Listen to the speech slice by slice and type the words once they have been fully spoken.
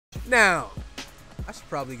Now, I should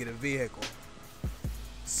probably get a vehicle.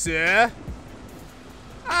 Sir?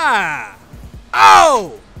 Ah!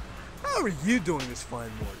 Oh! How are you doing this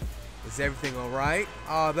fine morning? Is everything alright?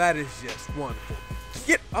 Oh, that is just wonderful.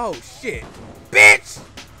 Oh shit. Bitch!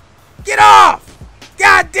 Get off!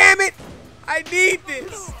 God damn it! I need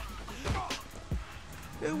this!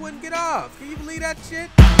 It wouldn't get off. Can you believe that shit?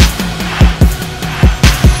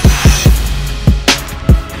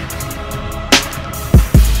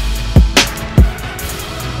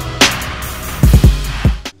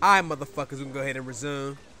 Alright, motherfuckers, we can go ahead and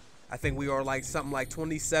resume. I think we are like something like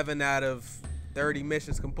 27 out of 30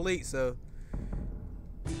 missions complete, so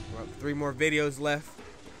 3 more videos left.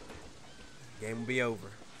 Game will be over.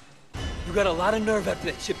 You got a lot of nerve after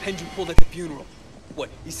that shit Pedro pulled at the funeral. What,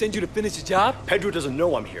 he sent you to finish the job? Pedro doesn't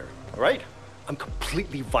know I'm here, all right? I'm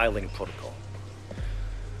completely violating protocol.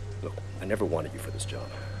 Look, I never wanted you for this job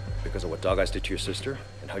because of what Dog Eyes did to your sister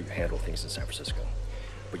and how you handle things in San Francisco.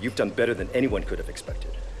 But you've done better than anyone could have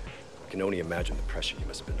expected. I can only imagine the pressure you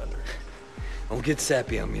must have been under. Don't get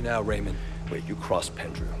sappy on me now, Raymond. Wait, you crossed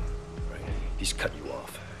Pedro, right? He's cut you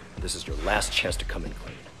off. This is your last chance to come in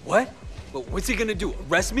clean. What? But what's he gonna do?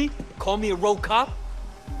 Arrest me? Call me a rogue cop?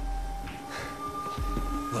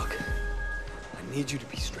 Look, I need you to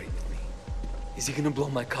be straight with me. Is he gonna blow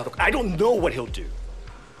my cover? Look, I don't know what he'll do.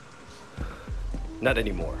 Not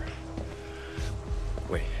anymore.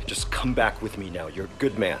 Wait, just come back with me now. You're a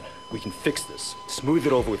good man. We can fix this. Smooth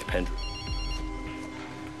it over with Pendrew.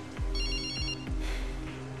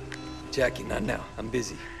 Jackie, not now. I'm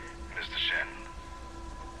busy. Mr. Shen,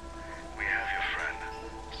 we have your friend,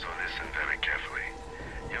 so listen very carefully.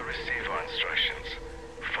 You'll receive our instructions.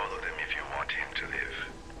 Follow them if you want him to live.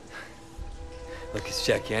 Look, it's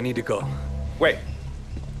Jackie. I need to go. Wait.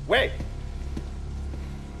 Wait!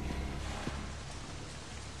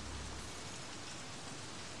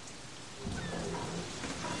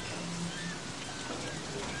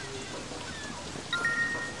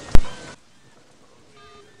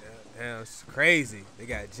 Damn, it's crazy. They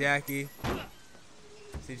got Jackie.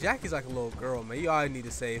 See, Jackie's like a little girl, man. You always need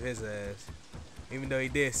to save his ass. Even though he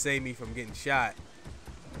did save me from getting shot.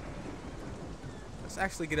 Let's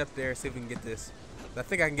actually get up there and see if we can get this. I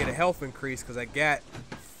think I can get a health increase because I got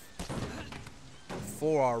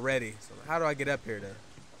 4 already. So how do I get up here then?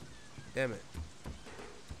 Damn it.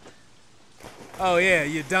 Oh yeah,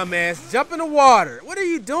 you dumbass. Jump in the water. What are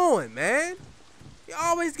you doing, man? You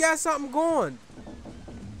always got something going.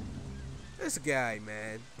 This guy,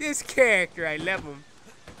 man. This character, I love him.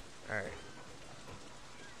 Alright.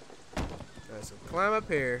 So climb up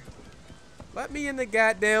here. Let me in the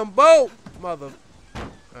goddamn boat, mother.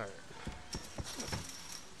 Alright.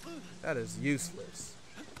 That is useless.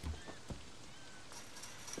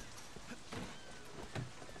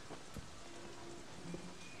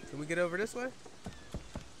 Can we get over this way?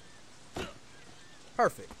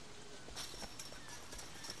 Perfect.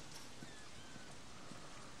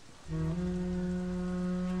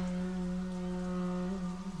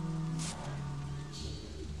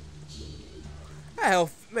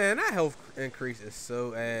 That health increase is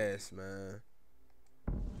so ass, man.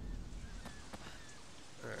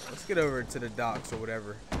 Alright, let's get over to the docks or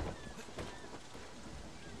whatever.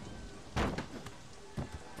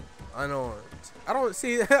 Unarmed. I don't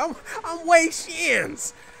see. I'm Wei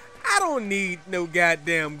Shins. I don't need no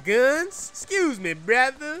goddamn guns. Excuse me,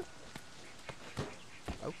 brother.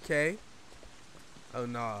 Okay. Oh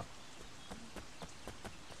nah.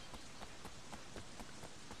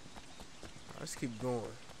 Let's keep going.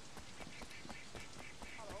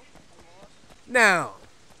 Now,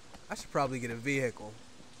 I should probably get a vehicle.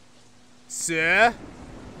 Sir?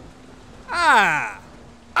 Ah!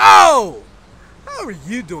 Oh! How are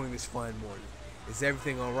you doing this fine morning? Is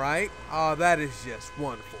everything alright? Oh, that is just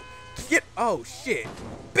wonderful. Oh shit.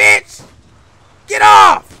 Bitch! Get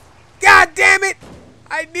off! God damn it!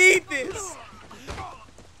 I need this!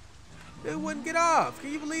 It wouldn't get off.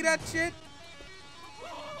 Can you believe that shit?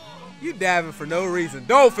 You diving for no reason.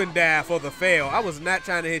 Dolphin dive for the fail. I was not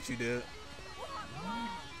trying to hit you, dude. I'm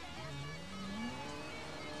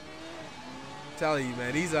telling you,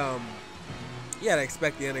 man, these you gotta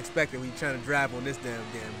expect the unexpected when you're trying to drive on this damn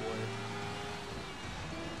game, boy.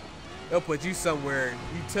 They'll put you somewhere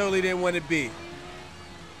you totally didn't want to be.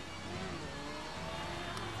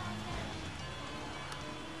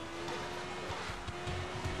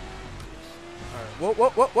 Alright,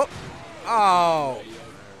 whoa. Oh.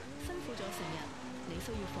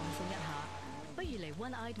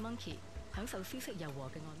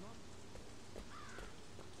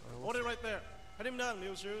 Hold it right there. Put him down,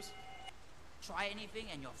 Mule Shoes. Try anything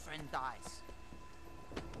and your friend dies.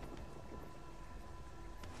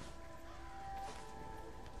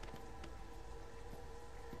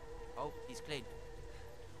 Oh, he's clean.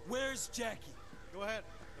 Where's Jackie? Go ahead.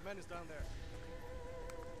 The man is down there.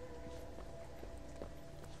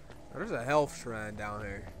 There's a health shrine down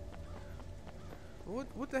here.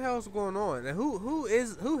 What the hell's going on? And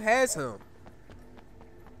who has him?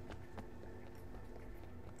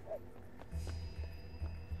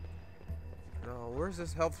 No, where's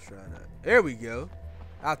this health shrine at? There we go.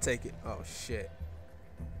 I'll take it. Oh shit.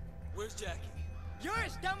 Where's Jackie? You're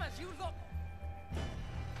as dumb as you look.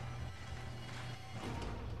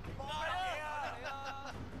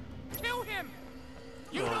 Kill him!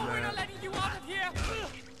 You know we're not letting you out of here!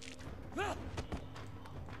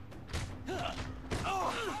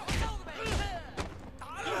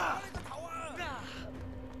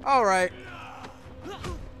 Alright.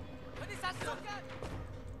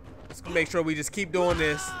 Let's make sure we just keep doing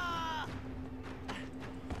this.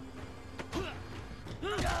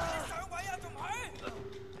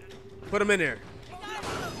 Put him in there.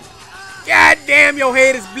 God damn, your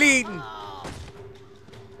head is bleeding.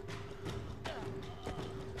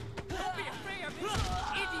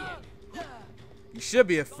 You should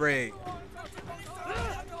be afraid.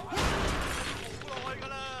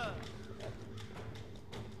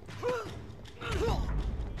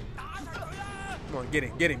 Come on, get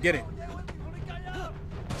it, get it.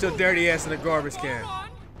 Put your dirty ass in the garbage can.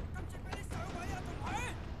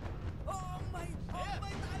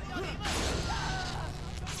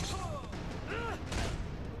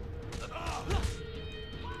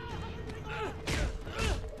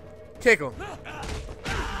 Kick him.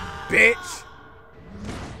 Bitch.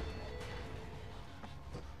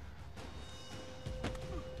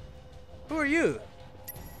 Who are you?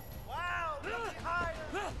 Wow,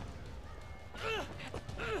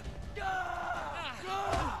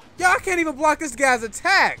 Yo, I can't even block this guy's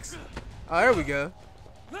attacks. Oh, there we go.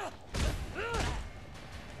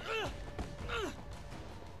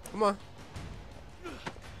 Come on.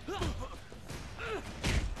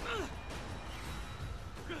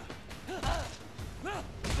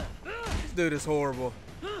 This dude is horrible.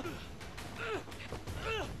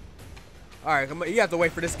 Alright, come on. You have to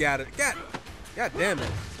wait for this guy to... God damn it.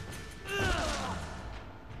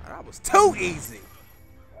 That was too easy.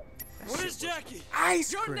 Where's Jackie?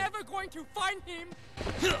 Ice You're cream. never going to find him.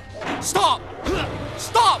 Stop!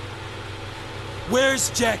 Stop! Where's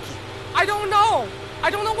Jackie? I don't know. I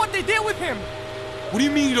don't know what they did with him. What do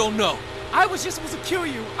you mean you don't know? I was just supposed to kill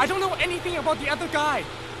you. I don't know anything about the other guy.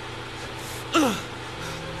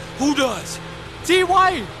 Who does?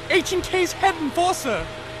 DY, H&K's head enforcer.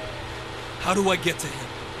 How do I get to him?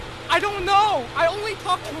 I don't know. I only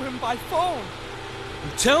talked to him by phone.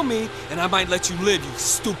 You tell me, and I might let you live, you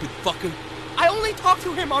stupid fucker. I only talked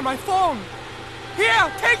to him on my phone.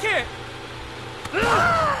 Here, take it.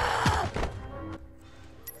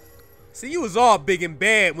 See, you was all big and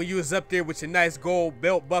bad when you was up there with your nice gold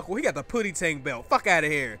belt buckle. He got the pootie tank belt. Fuck out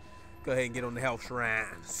of here. Go ahead and get on the health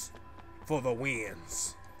shrines for the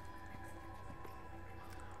wins.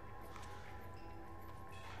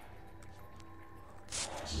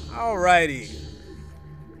 Alrighty.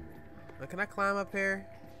 Now, can I climb up here?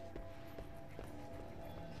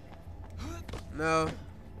 No.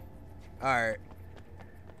 Alright.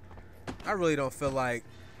 I really don't feel like,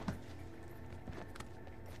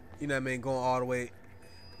 you know what I mean, going all the way.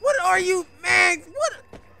 What are you, man?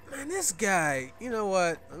 What? Man, this guy. You know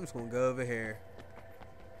what? I'm just going to go over here.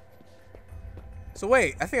 So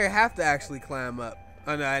wait, I think I have to actually climb up.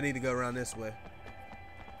 Oh no, I need to go around this way.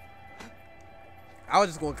 I was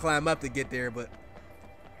just going to climb up to get there, but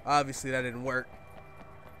obviously that didn't work.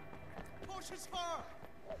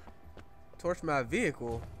 Torch my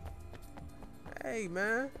vehicle? Hey,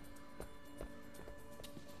 man.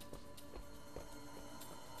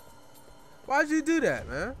 Why'd you do that,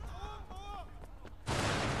 man?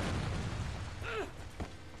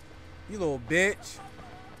 You little bitch.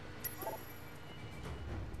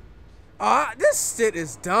 Ah, this shit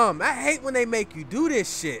is dumb. I hate when they make you do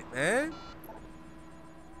this shit, man.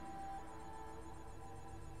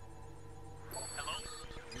 Hello?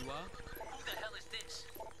 You are? Who the hell is this?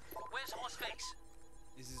 Where's Horseface?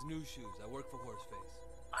 This is New Shoes. I work for Horseface.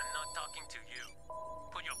 I'm not talking to you.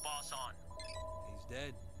 Put your boss on. He's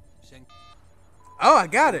dead. Oh, I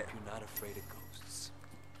got it. You're not afraid of ghosts.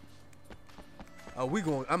 Oh,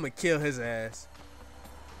 I'm gonna kill his ass.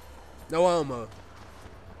 No homo.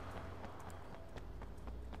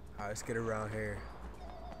 Alright, let's get around here.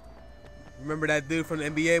 Remember that dude from the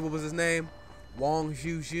NBA? What was his name? Wong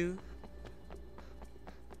Zhu.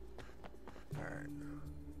 Alright.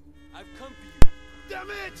 I've come for you.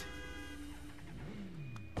 Damn it!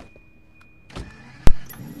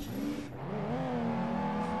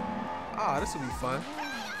 Ah, this will be fun.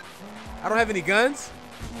 I don't have any guns?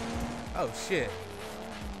 Oh, shit.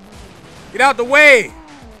 Get out the way!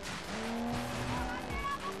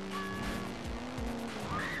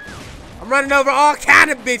 I'm running over all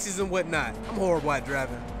kind of bitches and whatnot. I'm horrible at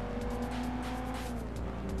driving.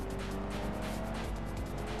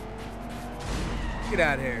 Get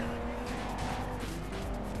out of here.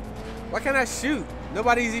 Why can't I shoot?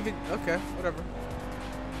 Nobody's even... Okay, whatever.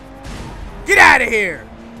 Get out of here!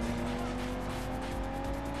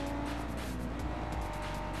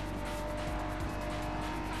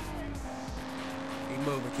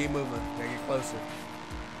 Keep moving. Gotta get closer.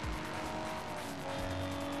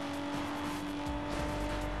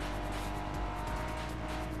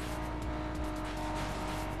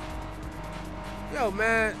 Yo,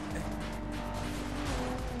 man.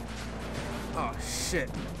 Oh, shit.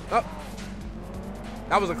 Oh.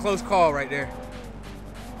 That was a close call right there.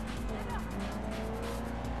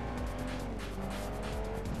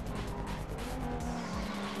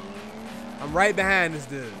 I'm right behind this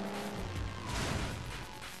dude.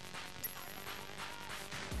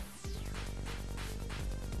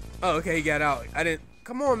 Oh, okay, he got out. I didn't...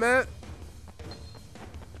 Come on, man.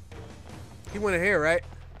 He went in here, right?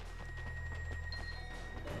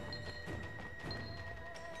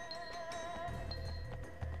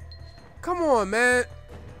 Come on, man.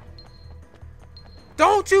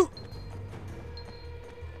 Don't you...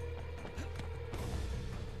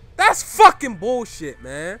 That's fucking bullshit,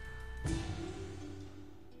 man.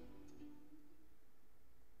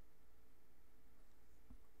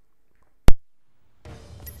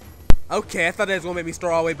 Okay, I thought that was gonna make me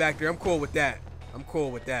start all the way back there. I'm cool with that. I'm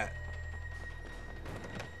cool with that.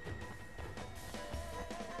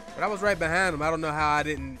 But I was right behind him. I don't know how I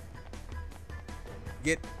didn't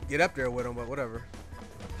get up there with him, but whatever.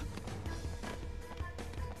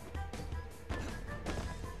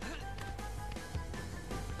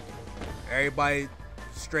 Everybody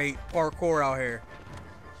straight parkour out here.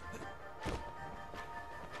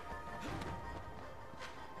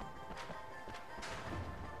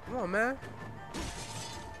 Come on, man.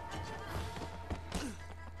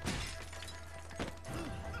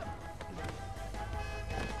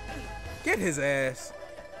 Get his ass.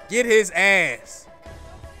 Get his ass.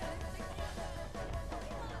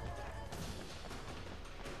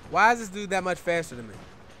 Why is this dude that much faster than me?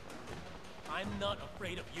 I'm not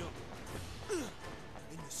afraid of you. And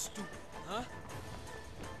you're stupid, huh?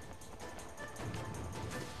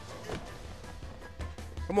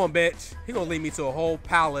 Come on, bitch. He gonna lead me to a whole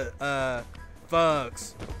pallet of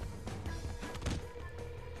thugs.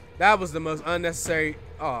 That was the most unnecessary.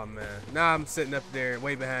 Oh, man. Now I'm sitting up there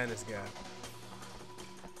way behind this guy.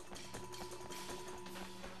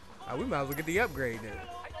 Oh, we might as well get the upgrade then.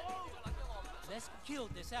 Let's kill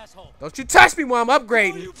this asshole. Don't you touch me while I'm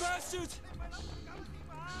upgrading. Oh, you bastards!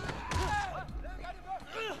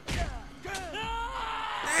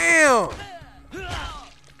 Damn.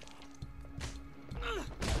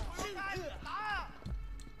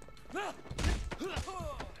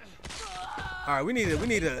 All right, we need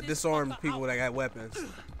to disarm people that got weapons. You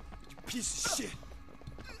piece of shit.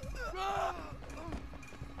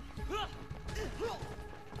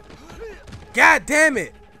 God damn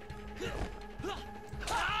it!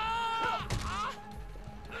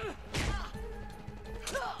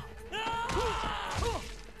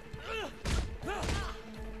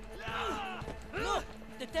 Look,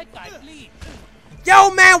 the dead guy bleeds.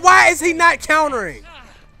 Yo, man, why is he not countering?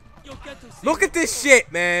 You'll get to see. Look at this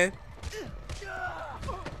shit, man.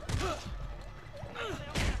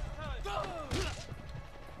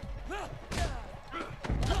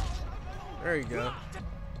 There you go.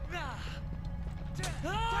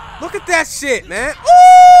 Look at that shit, man.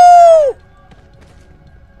 Ooh!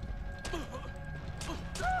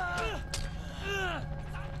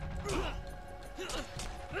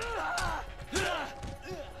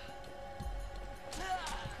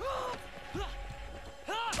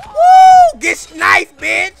 Woo! Get sniped,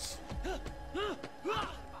 bitch!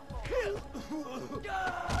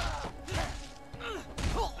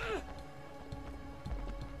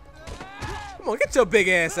 Come on, get your big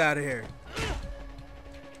ass out of here.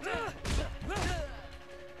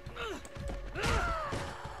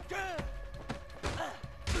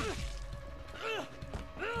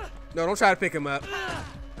 No, don't try to pick him up.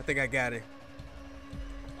 I think I got him.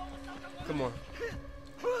 Come on.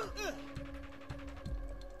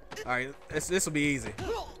 All right, this will be easy.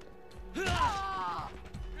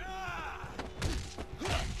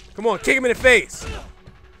 Come on, kick him in the face.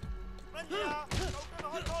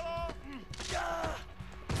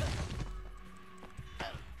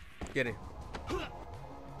 Get him.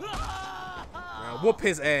 Now, whoop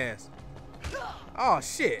his ass. Oh,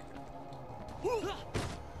 shit.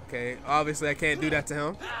 Okay, obviously I can't do that to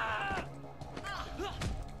him.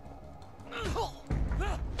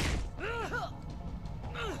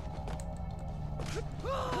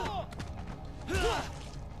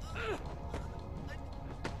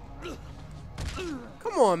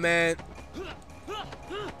 Come on, man.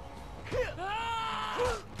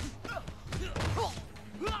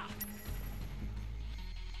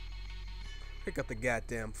 Pick up the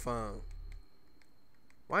goddamn phone.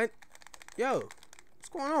 What? Yo, what's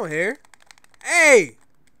going on here? Hey!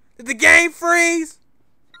 Did the game freeze?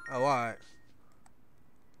 Oh, alright.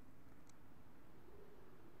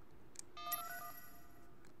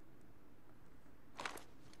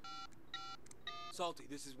 Salty,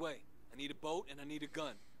 this is Way. I need a boat and I need a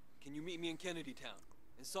gun. Can you meet me in Kennedy Town?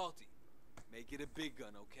 And Salty, make it a big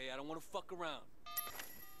gun, okay? I don't want to fuck around.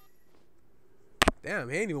 Damn,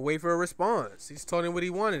 he ain't even wait for a response. He's told him what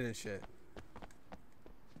he wanted and shit.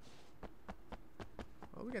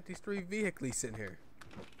 Oh, we got these 3 vehicles sitting here.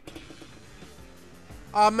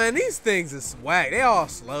 Oh man, these things is swag. They all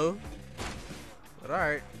slow. But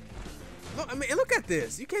alright. Look, I mean, look at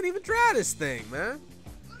this. You can't even drive this thing, man.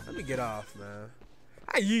 Let me get off, man.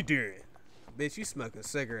 How you doing? Bitch, you smoking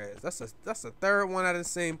cigarettes. That's the 3rd one I done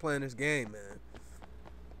seen playing this game, man.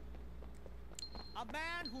 A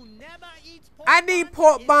man who never eats pork I need bun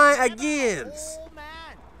pork is bun never again. a whole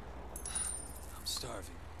man. I'm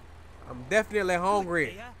starving. I'm definitely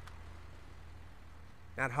hungry.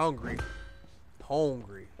 Not hungry.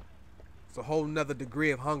 Hungry. It's a whole nother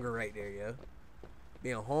degree of hunger right there, yo.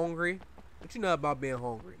 Being hungry? What you know about being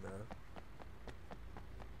hungry, man?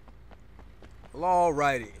 Well,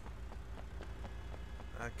 alrighty.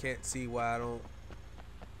 I can't see why I don't.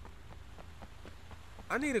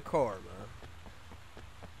 I need a car, man.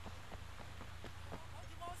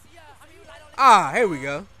 Ah, here we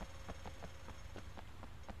go.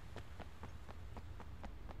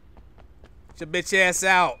 Get your bitch ass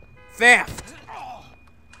out. Theft.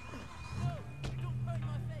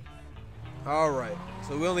 Alright.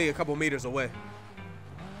 So we're only a couple meters away.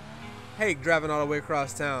 Hate driving all the way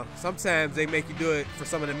across town. Sometimes they make you do it for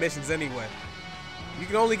some of the missions anyway. You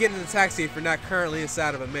can only get in the taxi if you're not currently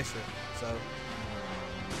inside of a mission. So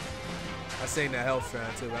I seen that health shrine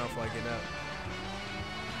too, but I don't feel like getting up.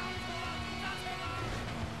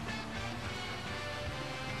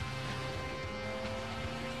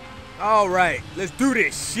 Alright, let's do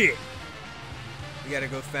this shit. We gotta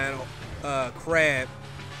go find Krabby.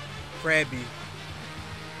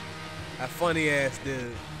 That funny ass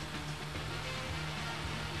dude.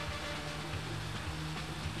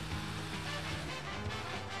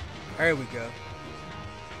 There we go.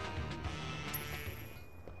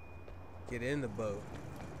 Get in the boat.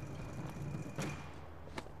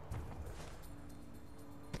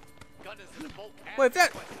 Wait, if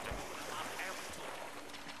that...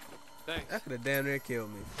 Thanks. That could have damn near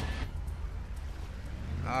killed me.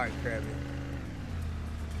 Alright, Krabby.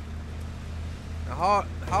 Now,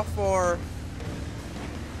 how far...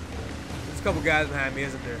 There's a couple guys behind me,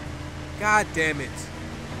 isn't there? God damn it.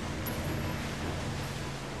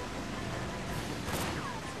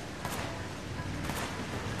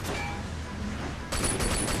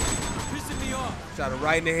 Pissing me off. Shot her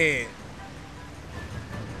right in the head.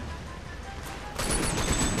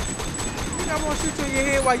 I want to shoot you in your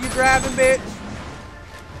head while you driving, bitch.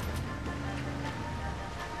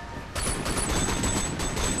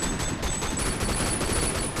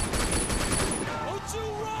 Don't you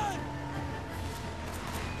run!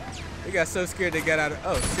 They got so scared they got out of...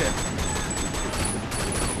 Oh, shit.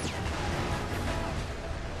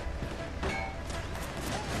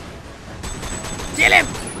 Kill him!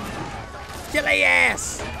 Kill their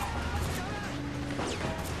ass!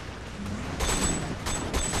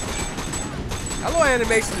 That little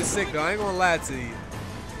animation is sick, though. I ain't gonna lie to you.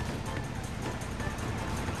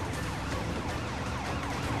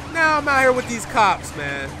 Now I'm out here with these cops,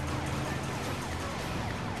 man.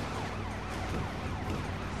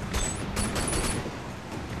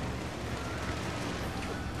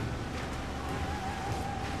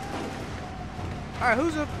 Alright,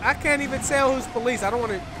 who's a... I can't even tell who's police. I don't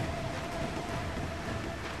want to...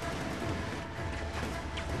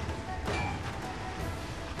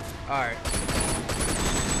 Alright.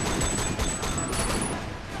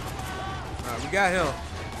 Alright, we got him.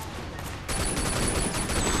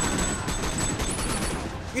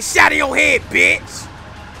 Get shot in your head, bitch!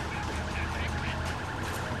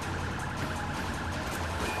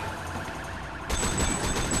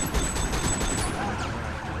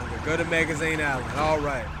 Go to Magazine Island.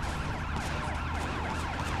 Alright.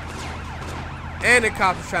 And the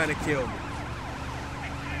cops are trying to kill me.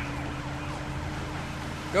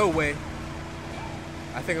 Go away.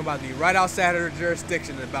 I think I'm about to be right outside of her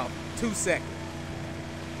jurisdiction in about 2 seconds.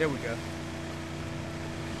 There we go.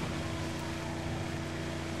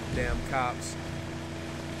 Damn cops.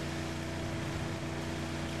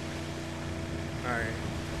 Alright.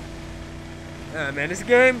 Man, this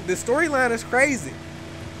game, the storyline is crazy.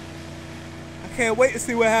 I can't wait to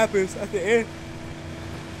see what happens at the end.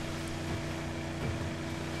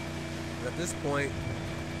 At this point,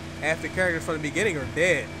 half the characters from the beginning are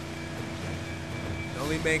dead. The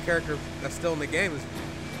only main character that's still in the game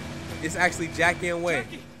is actually Jackie and Wayne.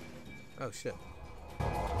 Oh shit.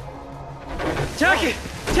 Jackie!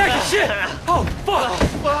 Jackie, shit! Oh, fuck!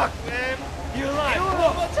 Fuck, man. You're alive.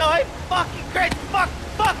 That's how I fucking crazy. Fuck.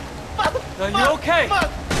 Are you okay? Fuck,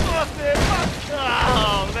 man. Fuck.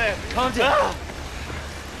 Oh, man. Calm down.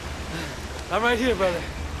 I'm right here, brother. I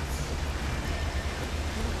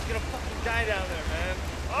was gonna fucking die down there, man.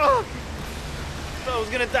 Oh. I was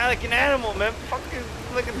gonna die like an animal, man. Fucking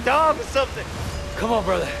like a dog or something. Come on,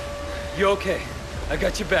 brother. You're okay. I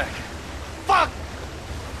got your back. Fuck.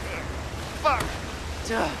 Fuck.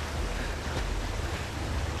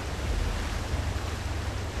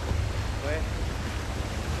 Wait.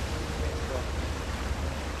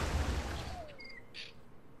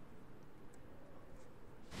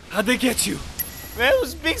 How'd they get you? Man, it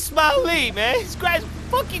was Big Smile Lee, man. These guys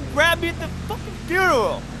fucking grabbed me at the fucking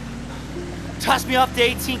funeral. Tossed me off the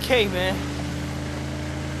 18K, man.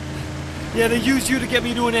 Yeah, they used you to get me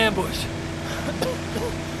into an ambush.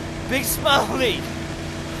 Big Smile Lee.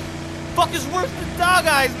 Fuck is worse than dog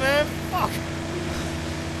eyes, man. Fuck.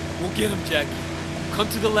 We'll get him, Jackie. Come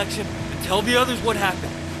to the election and tell the others what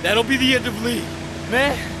happened. That'll be the end of Lee.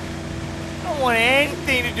 Man, I don't want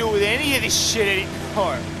anything to do with any of this shit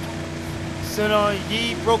anymore. Son on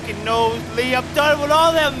Yi, broken nose, Lee, I'm done with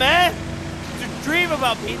all that, man. It's a dream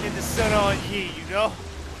about being in the Son on Yi, you know?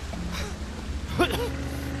 What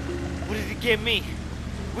did it get me?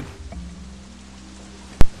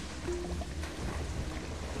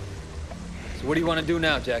 So what do you want to do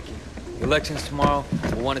now, Jackie? The election's tomorrow.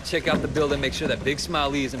 We'll want to check out the building, make sure that Big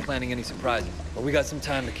Smile Lee isn't planning any surprises. But we got some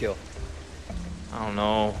time to kill. I don't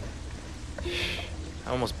know. I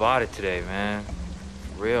almost bought it today, man.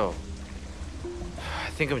 For real.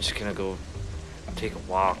 I think I'm just gonna go take a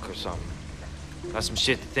walk or something. Got some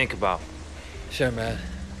shit to think about. Sure, man.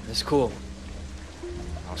 That's cool.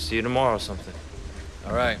 I'll see you tomorrow or something.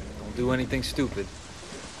 All right. Don't do anything stupid.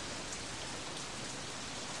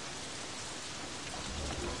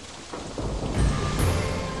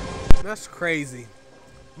 That's crazy.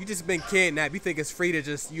 You just been kidnapped. You think it's free to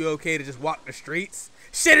just, you okay to just walk the streets?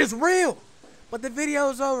 Shit is real! But the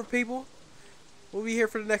video's over, people. We'll be here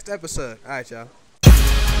for the next episode. Alright, y'all.